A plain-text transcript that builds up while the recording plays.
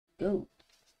go.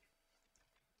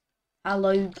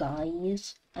 Hello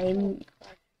guys, I'm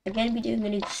going to be doing a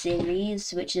new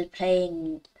series which is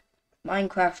playing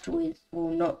Minecraft with,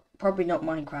 well, probably not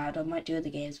Minecraft, I might do other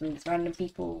games with random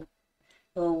people.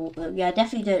 Oh, yeah, I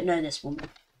definitely don't know this woman.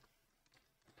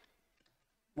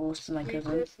 Also my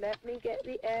cousin. Just let me get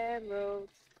the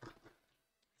emeralds.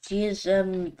 She is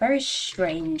very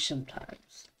strange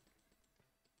sometimes.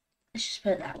 Let's just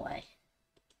put it that way.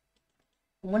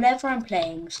 Whenever I'm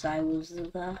playing Star Wars,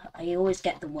 I always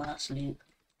get the worst loot.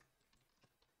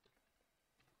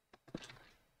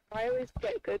 I always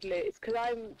get good loot. It's because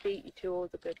I beat you to all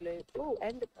the good loot. Oh,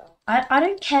 ender pearl. I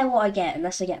don't care what I get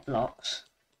unless I get blocks.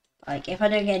 Like, if I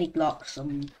don't get any blocks,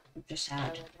 I'm just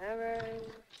sad.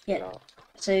 Yeah,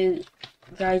 so,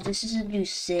 guys, this is a new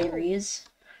series.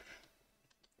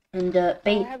 And, I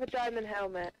have a diamond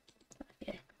helmet.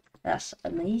 Yeah, that's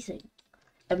amazing.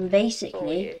 And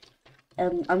basically,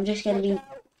 I'm just gonna be...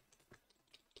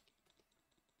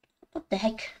 What the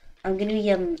heck? I'm gonna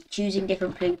be, choosing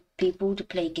different people to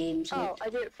play games with. Oh, I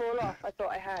didn't fall off. I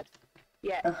thought I had.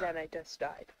 Yeah, then I just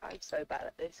died. I'm so bad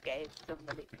at this game. It's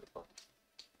unbelievable.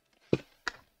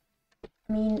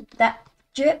 I mean,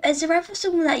 is there ever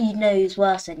someone that you know is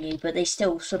worse than you, but they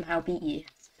still somehow beat you?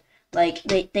 Like,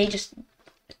 they just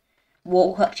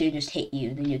walk up to you and just hit you,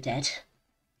 and then you're dead.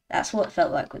 That's what it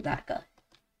felt like with that guy.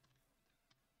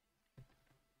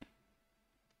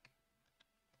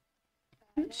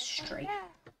 Straight.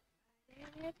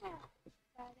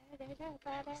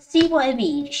 See what I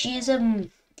mean? She is a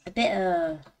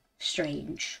bit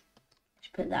strange. Let's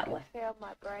put it that way. I feel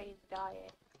my brain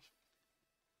dying.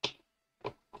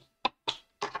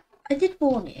 I did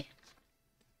warn you.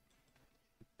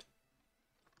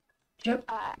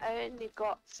 I only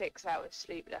got 6 hours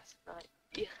sleep last night.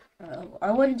 Yeah.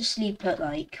 I went to sleep at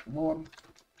like 1.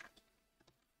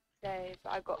 So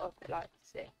I got up at like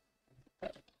 6.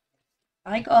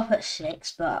 I got up at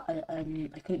 6, but I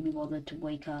couldn't be bothered to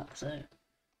wake up, so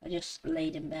I just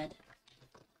laid in bed.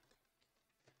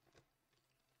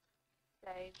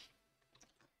 Same.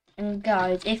 And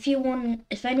guys, if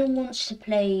anyone wants to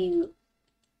play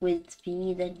with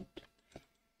me, then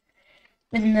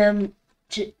if you want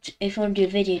to do a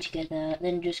video together,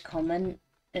 then just comment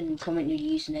your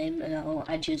username, and I'll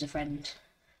add you as a friend.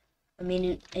 I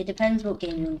mean, it depends what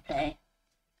game you want to play.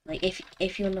 Like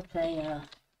if you want to play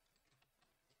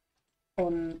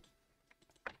on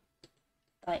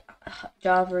like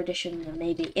Java edition, then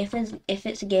maybe if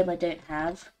it's a game I don't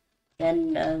have,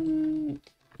 then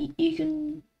you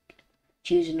can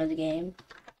choose another game.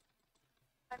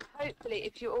 And hopefully,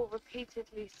 if you all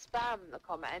repeatedly spam the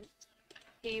comment,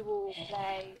 he will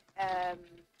play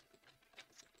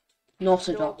Not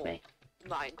adopt me.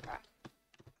 Minecraft.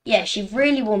 Yeah, she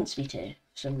really wants me to,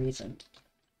 for some reason.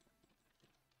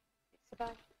 It's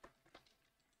about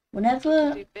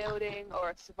Whenever do building or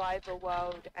a survival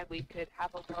world, and we could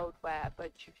have a world where a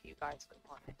bunch of you guys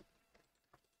come on it.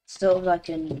 sort of like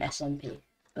an SMP,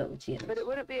 but with you. But it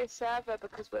wouldn't be a server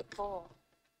because we're poor.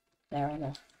 Fair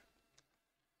enough.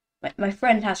 My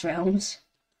friend has realms.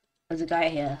 There's a guy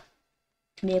here.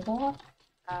 Nearby.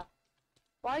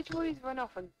 Why do you always run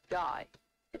off and die?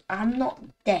 I'm not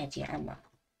dead yet, am I?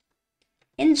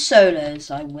 In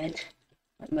solos, I win.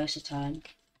 Like most of the time.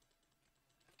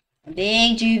 I'm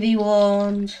being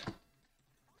 2v1'd.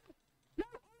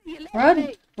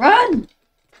 Run! Run!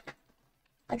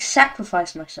 I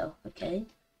sacrificed myself, okay?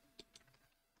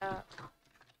 And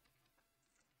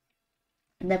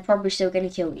they're probably still going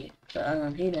to kill you.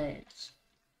 But who knows?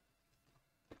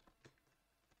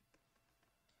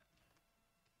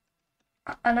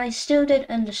 And I still don't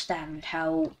understand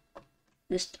how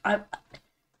this. I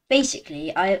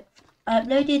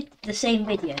uploaded the same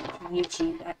video to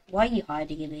YouTube. Why are you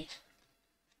hiding me?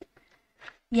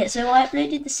 Yeah, so I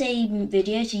uploaded the same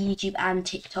video to YouTube and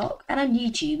TikTok, and on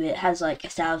YouTube it has like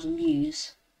 1,000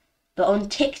 views, but on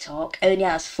TikTok it only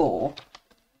has 4.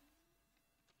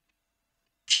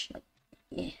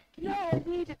 Yeah. No, I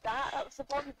needed that. That was the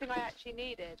one thing I actually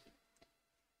needed.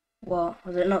 What?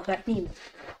 Was it not that theme?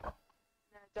 No,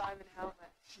 diamond helmet.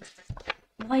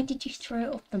 Why did you throw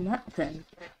it off the map then?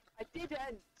 I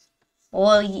didn't.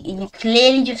 Well, you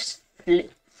clearly just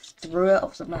threw it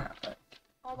off the map.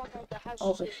 Oh my god, there has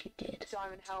Obviously did.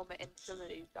 diamond helmet in some of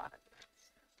these diamonds.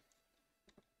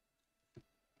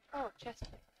 Oh, chest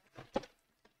plate.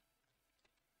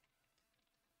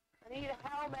 I need a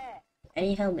helmet.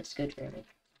 Any helmet's good, really.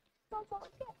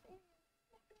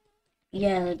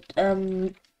 Yeah,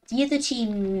 the other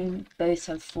team both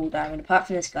have full diamond, apart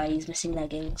from this guy, he's missing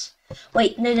leggings.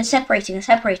 Wait, no, they're separating,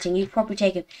 you probably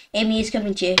take him. Amy is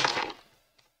coming to you.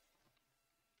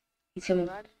 He's coming.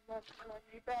 Run, run, run,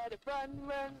 you better run,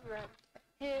 run, run.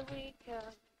 Here we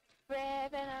come,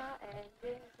 revving our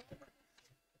engines.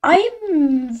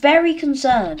 I'm very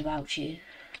concerned about you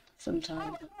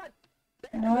sometimes. Oh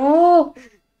my god! No.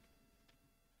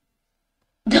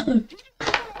 No.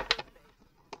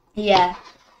 Yeah.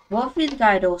 What if the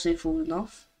guy had also fallen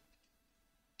off?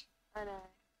 I know.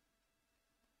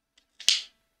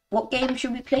 What game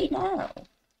should we play now?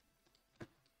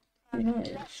 Who knows?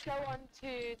 Let's go on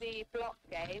to the block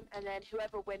game, and then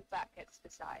whoever wins that gets to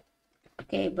decide.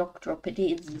 Okay, block drop it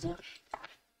is.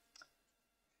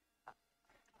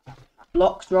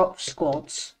 Block drop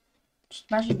squads.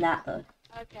 Just imagine that though.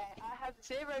 Okay, I have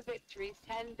 0 victories,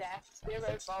 10 deaths,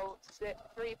 0 volts,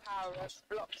 3 power-ups,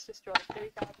 blocks destroyed,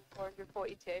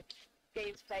 3,442,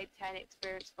 games played 10,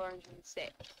 experience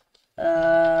 406.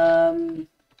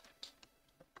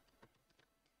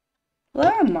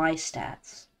 Where are my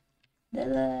stats? They're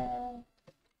there.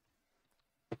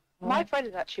 My friend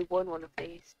has actually won one of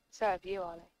these. So have you,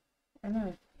 Ollie. I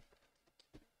know.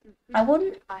 I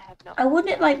I have not. I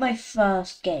wouldn't like my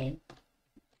first game.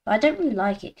 But I don't really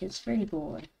like it because it's really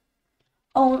boring.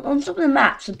 Oh, on some of the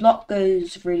maps, the blocks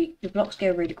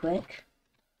go really quick.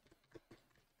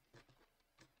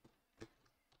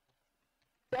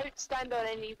 Don't stand on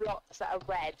any blocks that are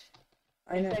red.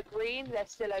 I If know. they're green, they're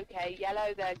still okay.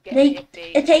 Yellow, they're getting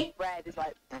iffy. Red is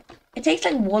like... It takes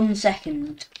like 1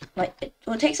 second.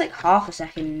 It takes like half a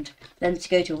second then to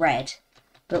go to red.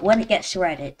 But when it gets to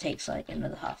red, it takes like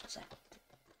another half a second.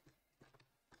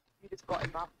 You just got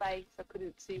in my face. I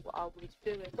couldn't see what I was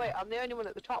doing. Wait, I'm the only one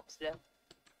at the top still.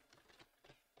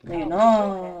 No, you're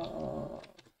Oh,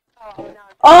 not. Oh, no.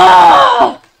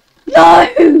 Oh! No!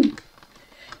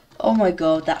 Oh my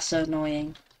god, that's so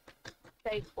annoying.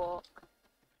 Safe walk.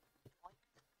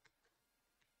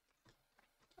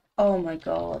 Oh my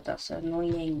god, that's so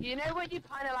annoying. You know when you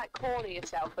kind of like corner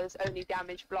yourself, there's only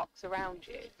damaged blocks around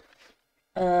you?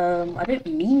 I don't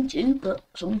mean to, but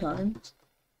sometimes.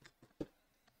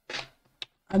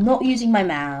 I'm not using my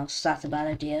mouse, that's a bad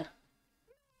idea.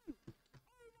 Oh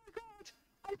my god!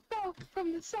 I fell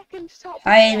from the second top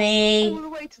Hi, layer Amy. all the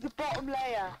way to the bottom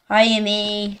layer. Hi,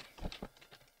 Amy.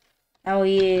 How are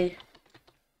you?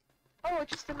 Oh, I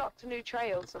just unlocked a new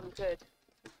trail, so I'm good.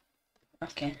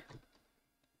 Okay.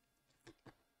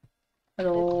 There's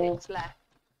Hello. 6 left.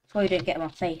 Sorry you didn't get in my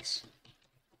face.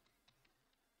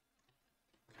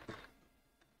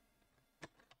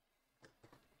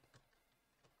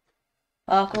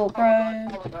 Parkour Pro.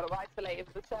 Oh my god, I've isolated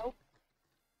myself.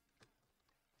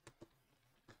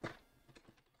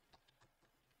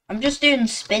 I'm just doing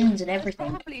spins and There's everything.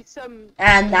 probably some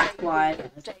And that's why.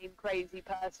 insane crazy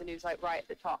person who's like right at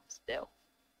the top still.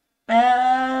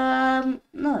 No.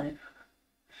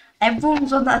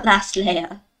 Everyone's on that last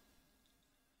layer.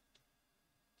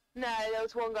 No, there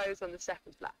was one guy who was on the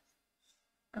second last.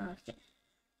 Okay.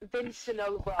 Vincent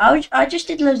O'Brien. I just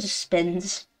did loads of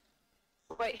spins.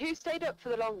 Wait, who stayed up for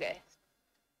the longest?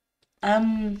 I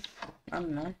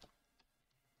don't know.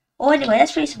 Oh, anyway,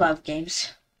 let's play survival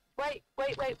games. Wait.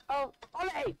 Oh,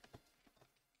 Ollie!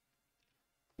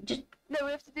 Just No,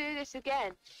 we have to do this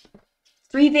again.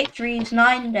 3 victories,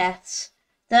 9 deaths,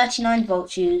 39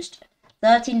 volts used,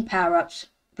 13 power-ups,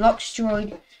 blocks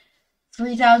destroyed,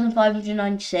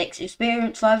 3,596,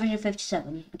 experience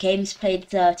 557, games played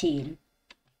 13.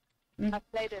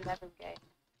 I've played 11 games.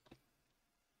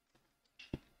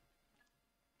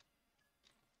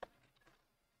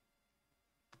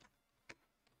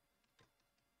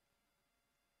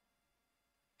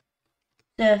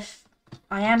 If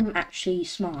I am actually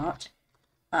smart,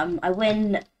 I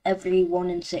win every 1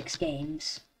 in 6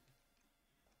 games.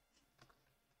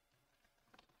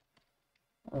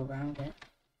 Or around it.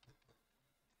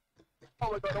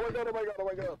 Oh my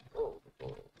god. Oh.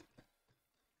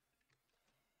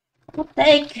 What the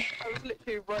heck? I was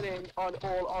literally running on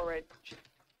all orange.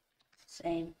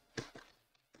 Same.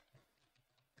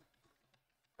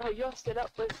 Oh, you're still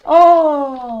up with...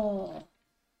 Oh!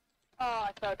 Oh,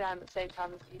 I fell down at the same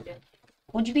time as you did.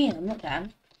 What do you mean? I'm not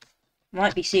down.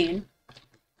 Might be soon.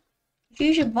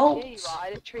 Use your Here you bolts. are, I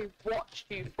literally watched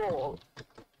you fall.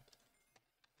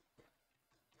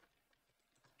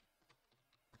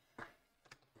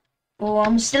 Oh,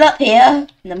 I'm still up here.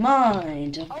 Never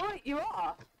mind. Oh wait, you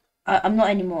are? I'm not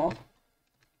anymore.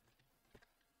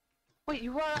 Wait,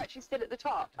 you were actually still at the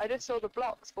top. I just saw the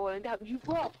blocks falling down. You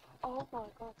were? Oh my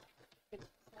god.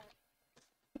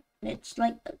 It's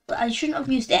like, I shouldn't have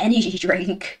used the energy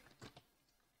drink.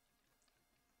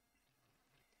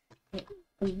 It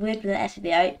was weird with the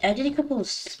FB. I did a couple of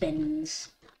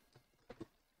spins.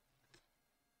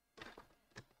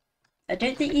 I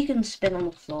don't think you can spin on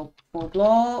the floor. 4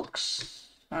 blocks.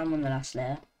 I'm on the last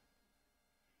layer.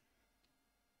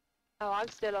 Oh, I'm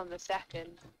still on the second.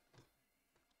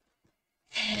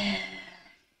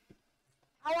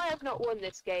 How I have not won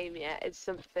this game yet is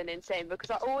something insane because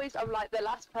I'm like the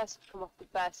last person to come off the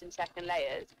first and second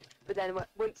layers, but then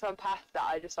once I'm past that,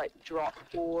 I just like drop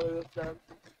all of them.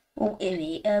 Well,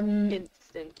 Amy,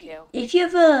 Instant kill. if you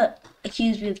ever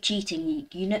accuse me of cheating,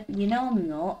 you know I'm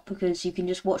not, because you can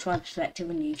just watch my perspective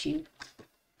on YouTube.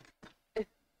 Do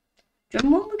you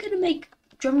remember when we're gonna make?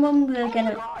 Do you remember when we're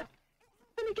gonna? Oh my god!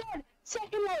 And again,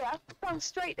 second layer, down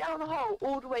straight down the hole,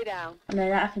 all the way down. I know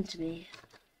that happened to me.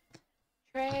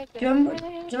 Trigger. Do you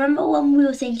remember when we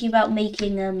were thinking about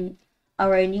making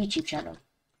our own YouTube channel?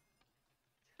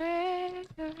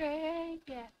 Triggering,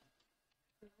 yeah.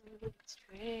 It's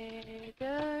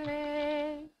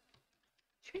triggering.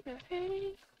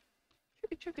 Triggering.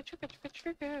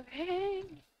 Triggering.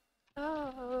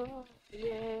 Oh,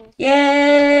 yeah.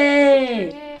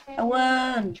 Yay! I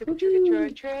won!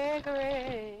 Triggering.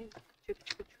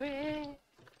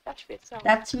 That should be a song.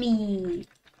 That's me.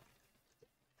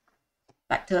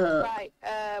 Back to Right,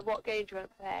 what game do you want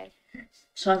to play?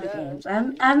 Survivor games. I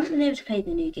haven't been able to play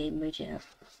the new game mode yet,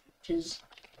 which is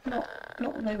not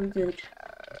very good.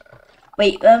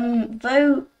 Wait,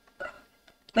 vote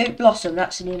Blossom.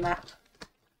 That's the new map.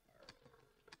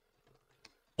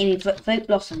 Amy, vote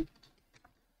Blossom.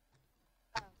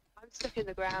 Oh, I'm stuck in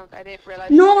the ground. I didn't realise.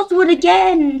 Northwood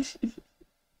again.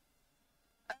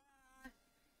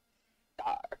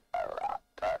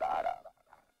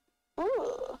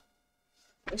 Ooh,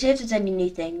 Let's see if there's any new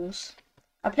things.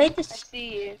 I played I this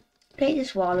see you. a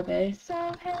while ago. So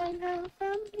hello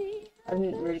from me. I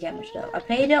didn't really get much though. I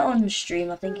played it on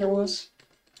stream, I think it was.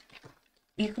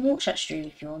 You can watch that stream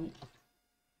if you want.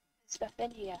 Stuff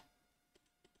in here.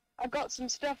 I got some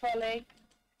stuff, Ollie.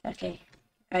 Okay.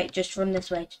 Right, just run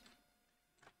this way.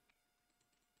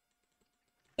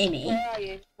 Amy, Where are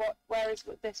you? Where is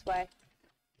this way?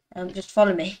 just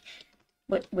follow me.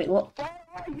 Wait, what? Where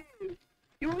are you?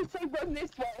 You always say run this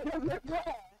way, and I'm like, where?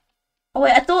 Oh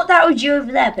wait, I thought that was you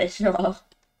over there, but it's not.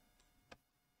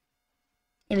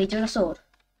 Amy, do you want a sword?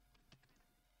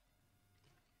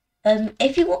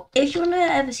 If you wanna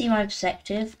ever see my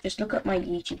perspective, just look at my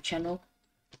YouTube channel.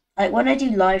 Like when I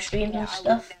do live streams and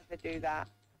stuff. I would never do that.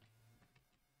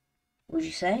 What would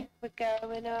you say? We're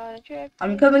going on a trip.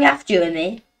 I'm coming after you,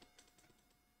 Amy.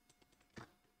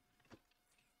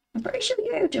 I'm pretty sure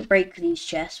you're able to break these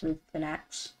chests with an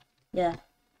axe. Yeah.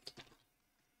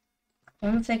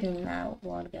 I'm figuring it out a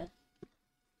while ago.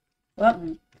 What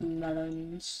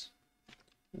melons?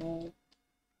 No.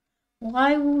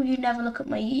 Why will you never look at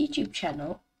my YouTube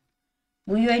channel?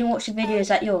 Will you only watch the videos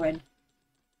that you're in?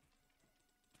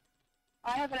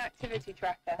 I have an activity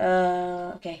tracker.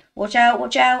 Okay. Watch out,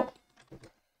 watch out!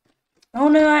 Oh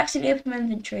no, I accidentally opened my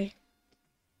inventory.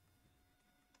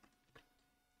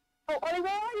 Oh, Ollie,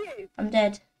 where are you? I'm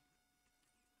dead.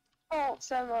 Oh,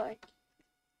 so am I.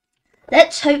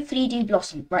 Let's hopefully do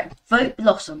Blossom. Right, vote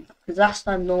Blossom. Because last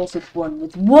time Northwood won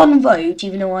with one vote,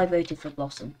 even though I voted for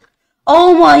Blossom.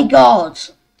 Oh my god!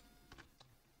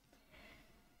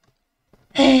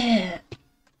 What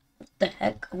the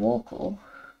heck? A walker?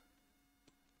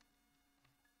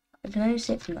 I can only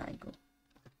see it from that angle.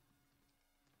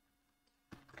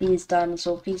 Please,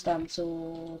 dinosaur, please,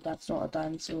 dinosaur. That's not a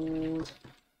dinosaur.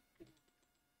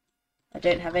 I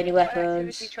don't have any An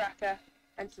weapons. activity tracker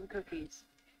and some cookies.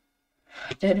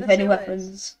 I don't have The any sewers.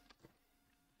 weapons.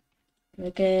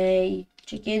 Okay,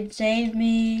 chicken, save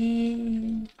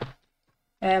me.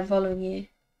 I'm following you.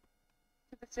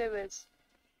 To the sewers.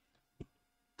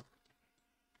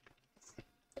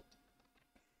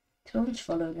 Someone's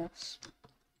following us.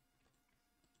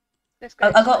 Let's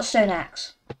go. I got a stone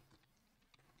axe.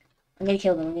 I'm gonna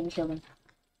kill them. I'm gonna kill them.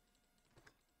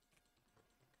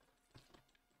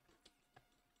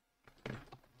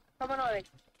 Come on, Ollie.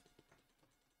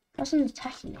 Someone's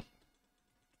attacking me.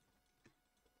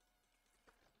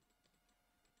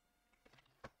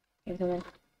 Here, come in.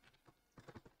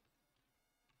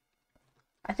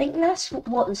 I think that's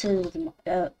what this is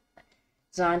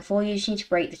designed for. You just need to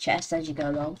break the chest as you go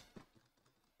along.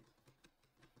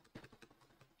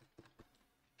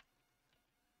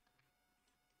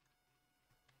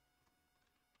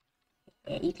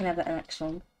 Yeah, you can have that next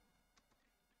one.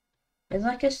 There's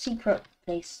like a secret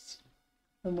place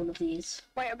on one of these.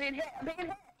 Wait, I'm being hit. I'm being hit.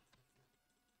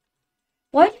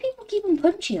 Why do people keep on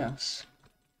punching us?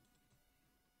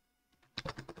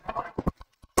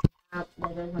 There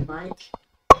goes my mic.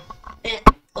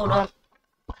 Hold on.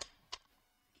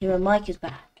 Here, my mic is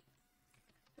back.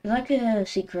 There's like a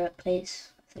secret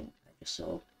place, I think I just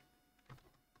saw.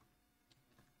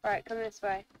 Right, come this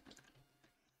way.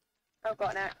 I've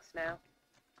got an axe now.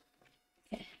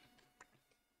 Okay.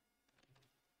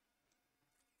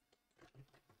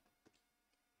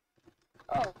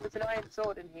 Oh, there's an iron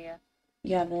sword in here.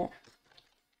 You have it.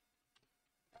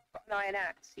 I've got an iron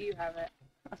axe. You have it.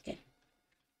 Okay.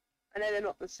 I know they're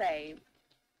not the same.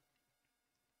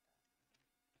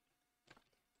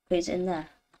 Put it in there.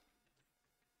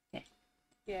 Okay.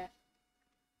 Yeah.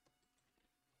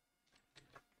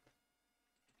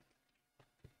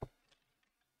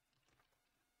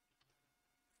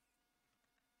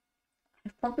 I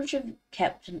probably should have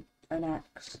kept an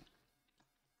axe.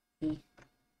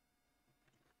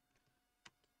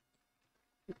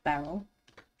 Barrel.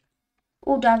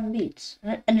 All diamond beads.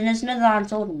 And then there's another iron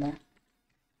sword in there.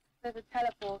 There's a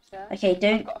teleporter. Okay, I've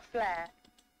don't got a flare.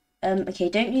 okay,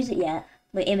 don't use it yet.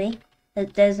 Wait, Immy.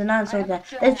 There's an iron sword have a there.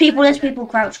 flare, There's people, I there's have an people.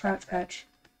 activity Crouch. tracker.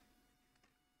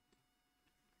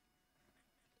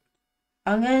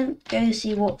 I'm gonna go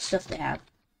see what stuff they have.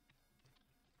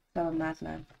 So I'm mad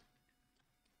now.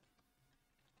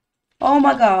 Oh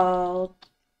my god.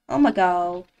 Oh my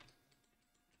god.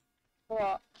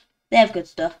 What? They have good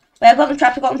stuff. Wait, I got them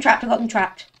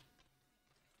trapped.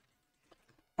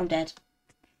 I'm dead.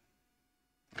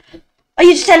 I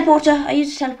used a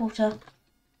teleporter.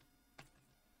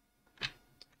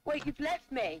 Wait, you've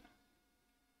left me.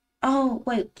 Oh,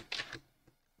 wait.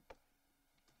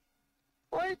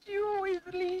 Why did you always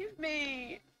leave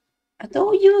me? I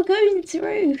thought you were going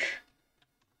through.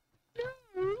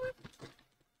 No.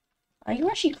 Are you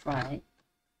actually crying?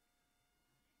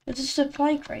 It's a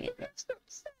supply crate. I'm so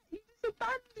upset. You just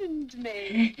abandoned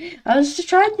me. I was just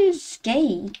trying to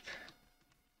escape.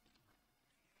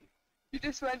 You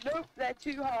just went, nope, they're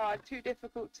too hard, too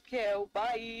difficult to kill.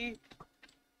 Bye.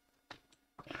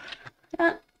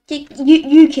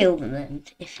 You kill them then,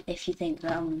 if you think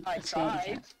that I'm I a scaredy tried.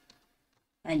 cat.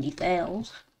 And you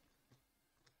failed.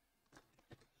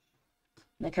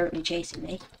 They're currently chasing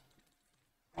me.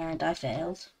 And I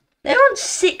failed. They're on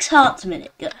 6 hearts a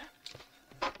minute.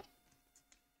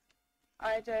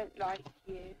 I don't like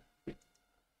you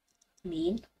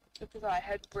Mean. because I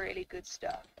had really good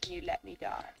stuff and you let me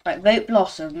die. Right, vote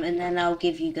Blossom and then I'll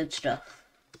give you good stuff.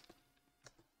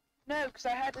 No, because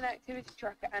I had an activity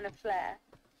tracker and a flare.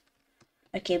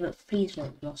 Okay, but please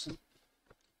vote Blossom.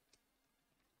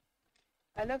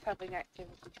 I love having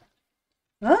activity tracker.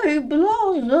 Vote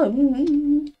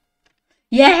Blossom!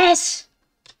 Yes!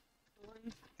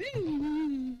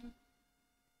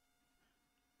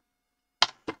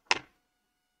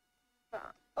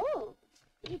 Oh,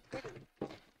 you're pretty.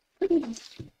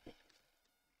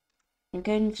 I'm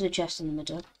going for the chest in the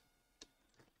middle.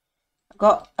 I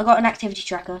got an activity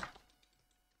tracker.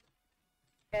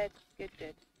 Good.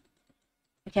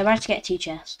 Okay, I managed to get 2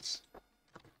 chests.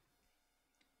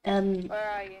 Where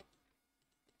are you?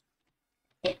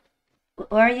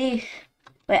 Where are you?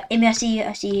 Wait, Amy, I see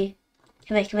you.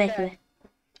 Come here.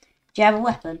 Do you have a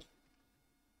weapon?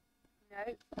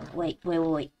 No. Oh, wait.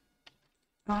 Oh, it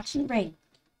didn't ring.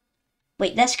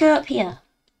 Wait, let's go up here.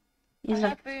 I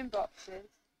have boom boxes.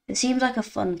 It seems like a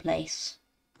fun place.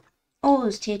 Oh,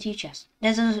 there's tier 2 chest.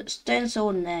 There's a stone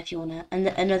sword in there if you want it, and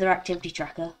another activity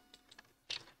tracker.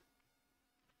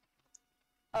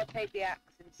 I'll take the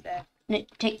axe instead. No,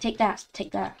 take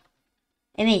that.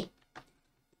 Amy.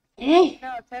 Amy. No,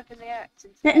 I'm taking the axe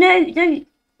instead. No.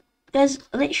 There's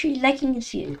literally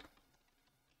leggings you.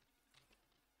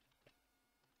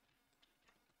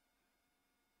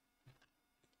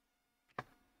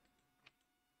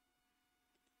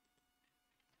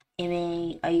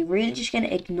 Amy, are you really just going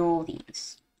to ignore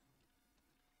these?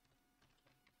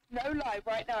 No lie,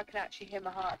 right now I can actually hear my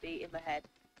heartbeat in my head.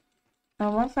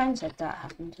 Oh, my friend said that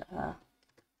happened to her.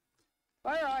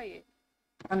 Where are you?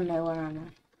 I don't know where I'm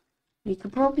at. We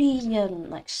could probably,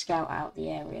 like, scout out the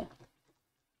area.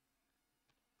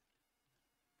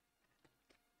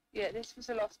 Yeah, this was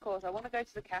a lost cause. I want to go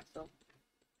to the castle.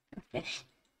 Okay.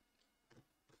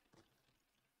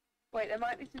 Wait, there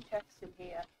might be some chests in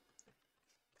here.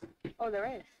 Oh, there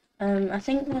is. I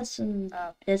think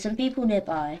there's some people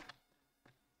nearby.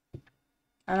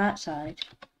 I'm outside.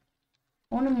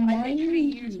 I literally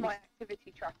use my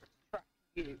activity tracker to track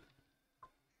you.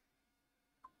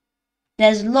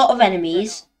 There's a lot of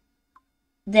enemies.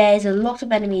 There's a lot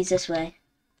of enemies this way.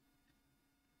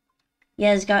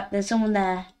 Yeah, there's someone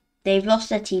there. They've lost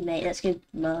their teammate. Let's go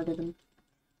murder them.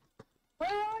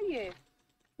 Where are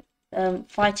you?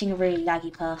 Fighting a really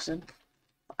laggy person.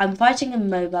 I'm fighting a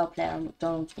mobile player on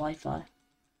McDonald's Wi-Fi.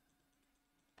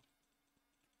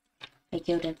 I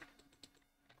killed him.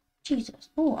 Jesus.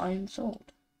 Oh, iron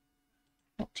sword.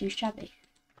 Not too shabby.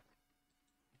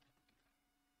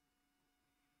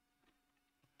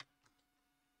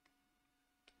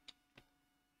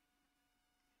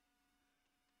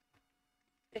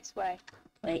 This way.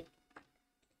 Wait.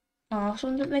 Oh,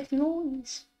 someone don't make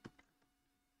noise.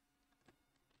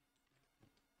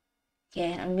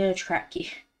 Okay, I'm gonna track you.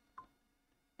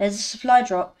 There's a supply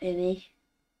drop, Ivy.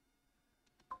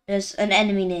 There's an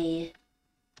enemy near you.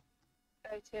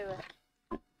 Go to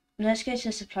it. Let's go to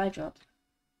the supply drop.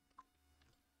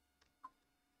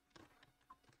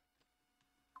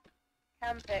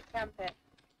 Camp it, camp it.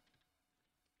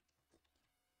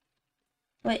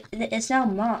 Wait, it's now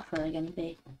marked where they're gonna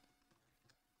be.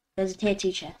 There's a tier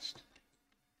 2 chest.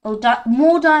 Oh,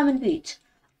 more diamond boots.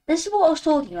 This is what I was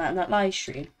talking about in that live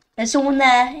stream. There's someone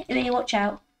there. Ivy, watch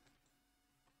out.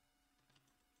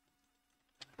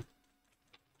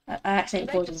 I accidentally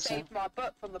They poisoned just myself. saved my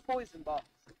butt from the poison box.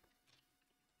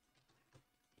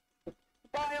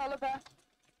 Bye, Oliver.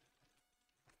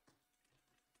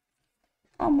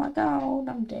 Oh my god,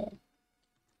 I'm dead.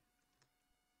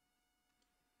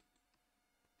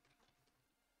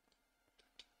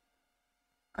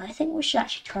 I think we should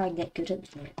actually try and get good at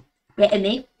this. Getting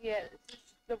me? Yeah, this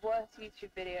is the worst YouTube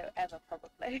video ever,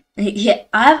 probably. Yeah,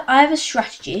 I have a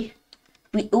strategy.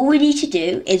 All we need to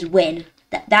do is win.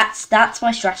 That's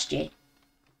my strategy.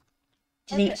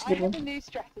 Do you think it's a I good have a one? new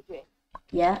strategy.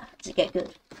 Yeah? Does it get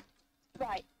good?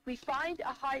 Right, we find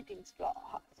a hiding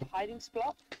spot. Hiding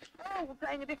spot? Oh, we're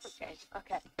playing a different game.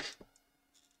 Okay.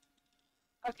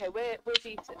 Okay, we're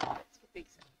decent. Let's be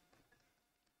decent.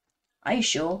 Are you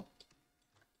sure?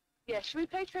 Yeah, should we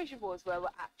play Treasure Wars where we're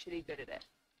actually good at it?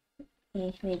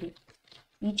 Yeah, maybe.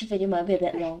 YouTube video might be a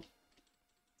bit long.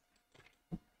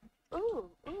 Ooh,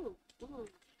 ooh, ooh.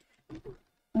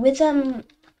 With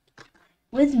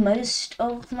most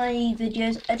of my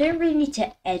videos, I don't really need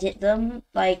to edit them.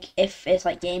 Like if it's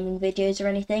like gaming videos or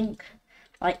anything,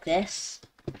 like this.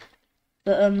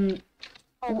 But Oh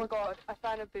my god, I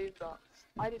found a boombox.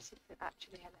 I did something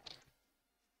actually hilarious.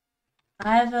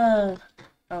 I have a.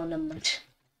 Oh, never mind.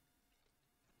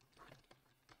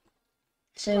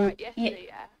 So Right, yesterday,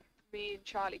 yeah, me and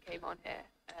Charlie came on here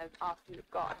after we'd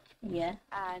gone, yeah.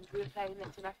 and we were playing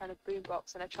this, and I found a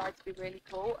boombox, and I tried to be really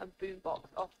cool and boombox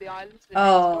off the island to the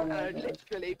Oh next one, my and I God.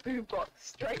 literally boombox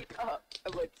straight up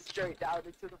and went straight down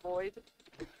into the void.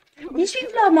 These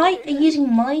people are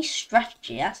using my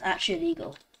strategy. That's actually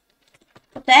illegal.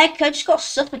 What the heck? I just got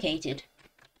suffocated.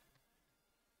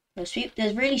 There's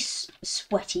really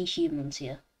sweaty humans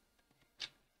here.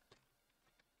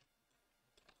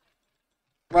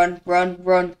 Run, run,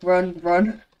 run, run,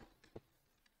 run.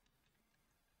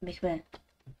 Come here.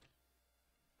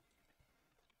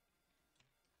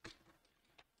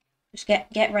 Just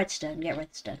get redstone, get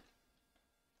redstone.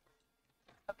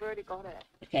 I've already got it.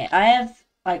 Okay, I have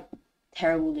like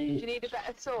terrible Do you loot. need a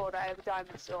better sword? I have a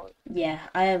diamond sword. Yeah,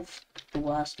 I have the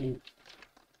worst loot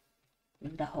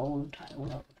in the whole entire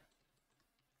world.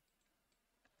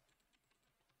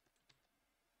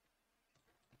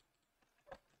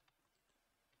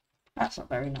 That's not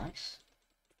very nice.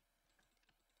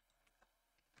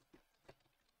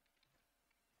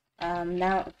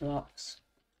 Now it blocks.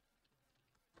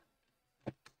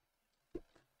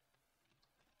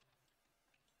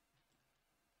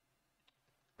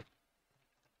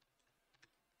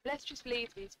 Let's just leave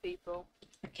these people.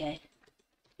 Okay.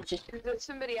 Just There's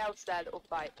somebody else there that will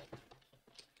fight them.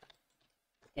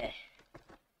 okay.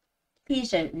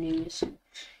 Please don't lose.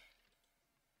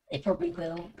 They probably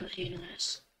will, but who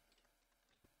knows?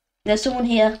 There's someone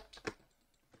here.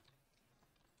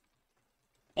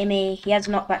 Emmy, he has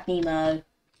knockback Nemo.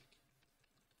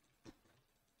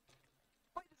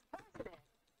 Wait, there's a person here.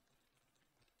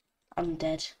 I'm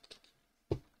dead.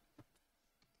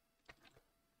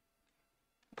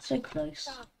 So close.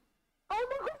 Oh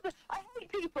my god, I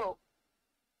hate people!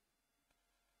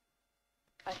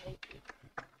 I hate people.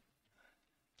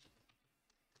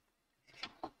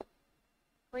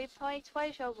 We play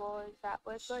Treasure Wars that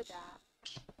we're good at.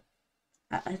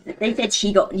 They said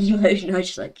he got Nemo, and I was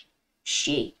just like,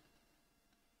 she.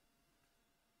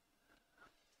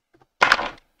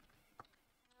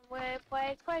 We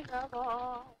play Treasure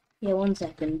Wars. Yeah, 1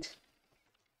 second.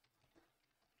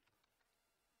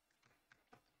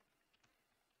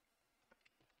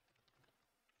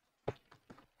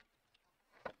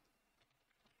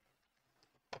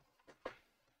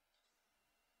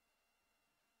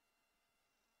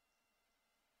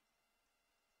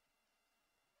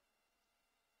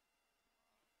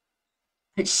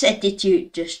 I just said, did you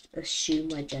just assume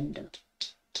my gender?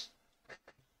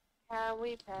 Can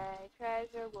we play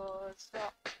Treasure Wars?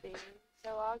 Stop being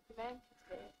so argumentative.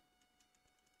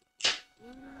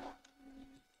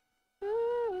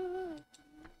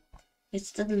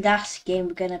 It's the last game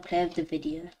we're gonna play of the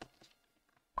video.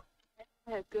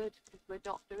 Good, because we're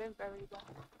not doing very well.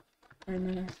 I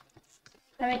know.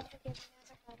 I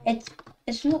mean,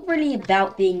 it's not really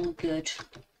about being good.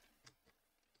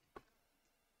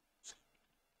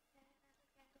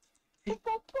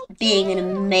 Being an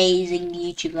amazing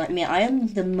YouTuber like me. I am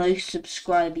the most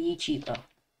subscribed YouTuber.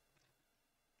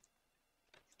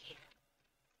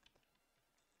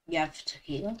 You have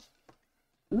tequila?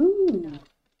 Ooh.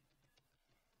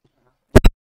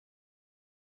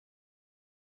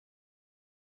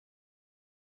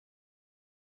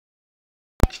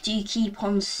 Do you keep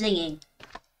on singing?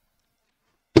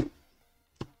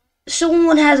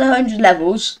 Someone has 100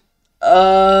 levels.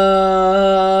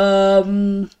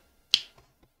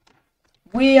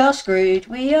 We are screwed.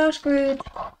 We are screwed.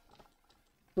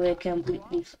 We're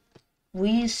completely.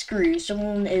 We screwed.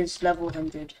 Someone is level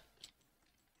 100.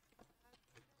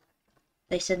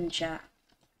 They said in chat.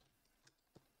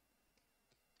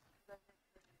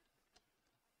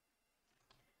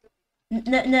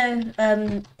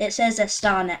 No. It says they're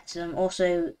star next to them.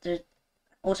 Also,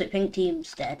 pink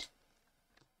team's dead.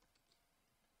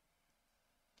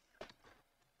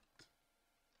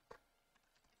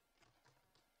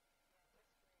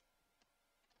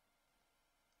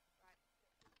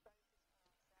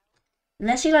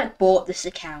 Unless he like bought this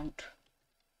account.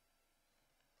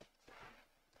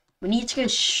 We need to go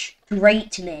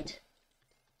straight to mid.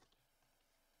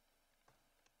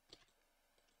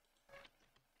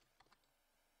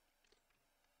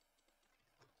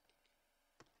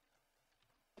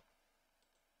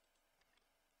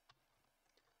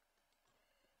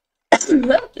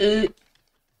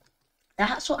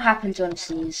 That's what happens when I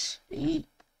sneeze.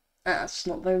 That's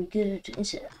not very good,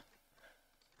 is it?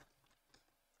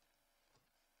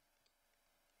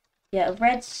 Yeah,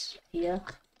 red's here.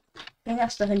 I think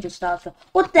that's the 100 stars.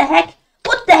 What the heck?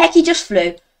 What the heck? He just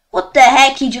flew. What the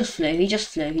heck? He just flew. He just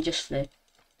flew. He just flew.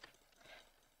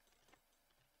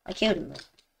 I killed him though.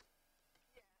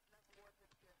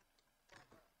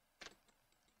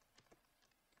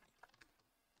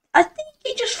 I think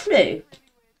he just flew.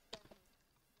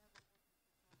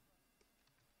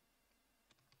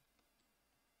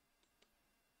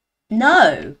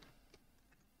 No.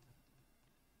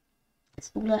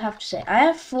 That's all I have to say. I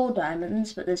have 4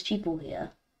 diamonds, but there's people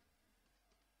here.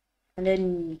 And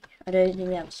then I don't think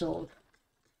they have a sword.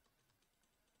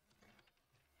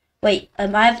 Wait, I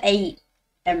have 8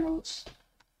 emeralds.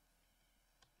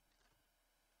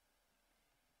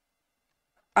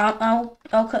 I'll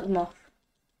cut them off.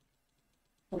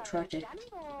 I'll try to.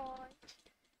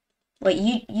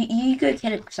 Wait, you go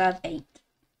kill it because I have 8.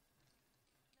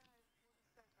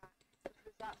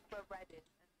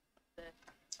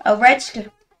 Oh, red's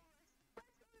good.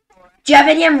 Do you have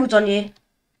any emeralds on you?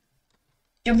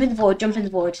 Jump in the void, jump in the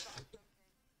void.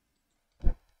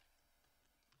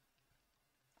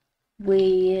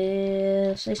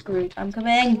 We're so screwed. I'm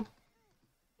coming.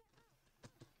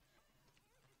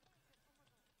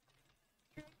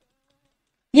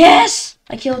 Yes!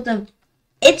 I killed them.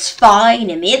 It's fine,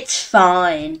 Emmy. It's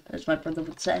fine, as my brother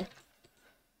would say.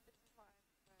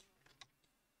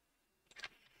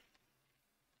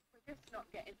 We're just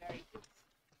not getting very good.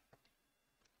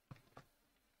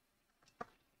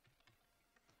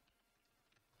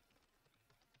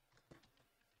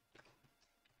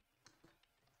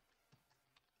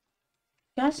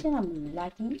 You guys think I'm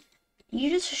laggy? You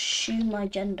just assume my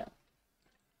gender.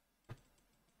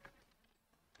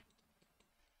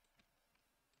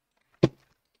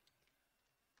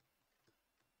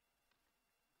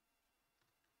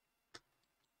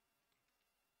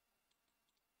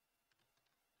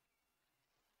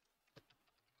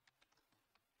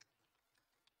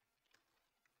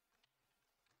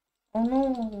 Oh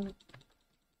no.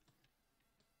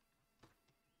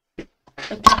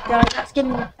 Okay, guys, that's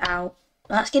gonna out.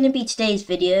 That's gonna be today's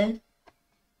video.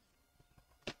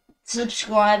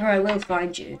 Subscribe or I will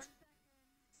find you.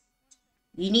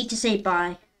 You need to say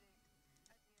bye.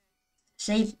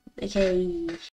 Say okay.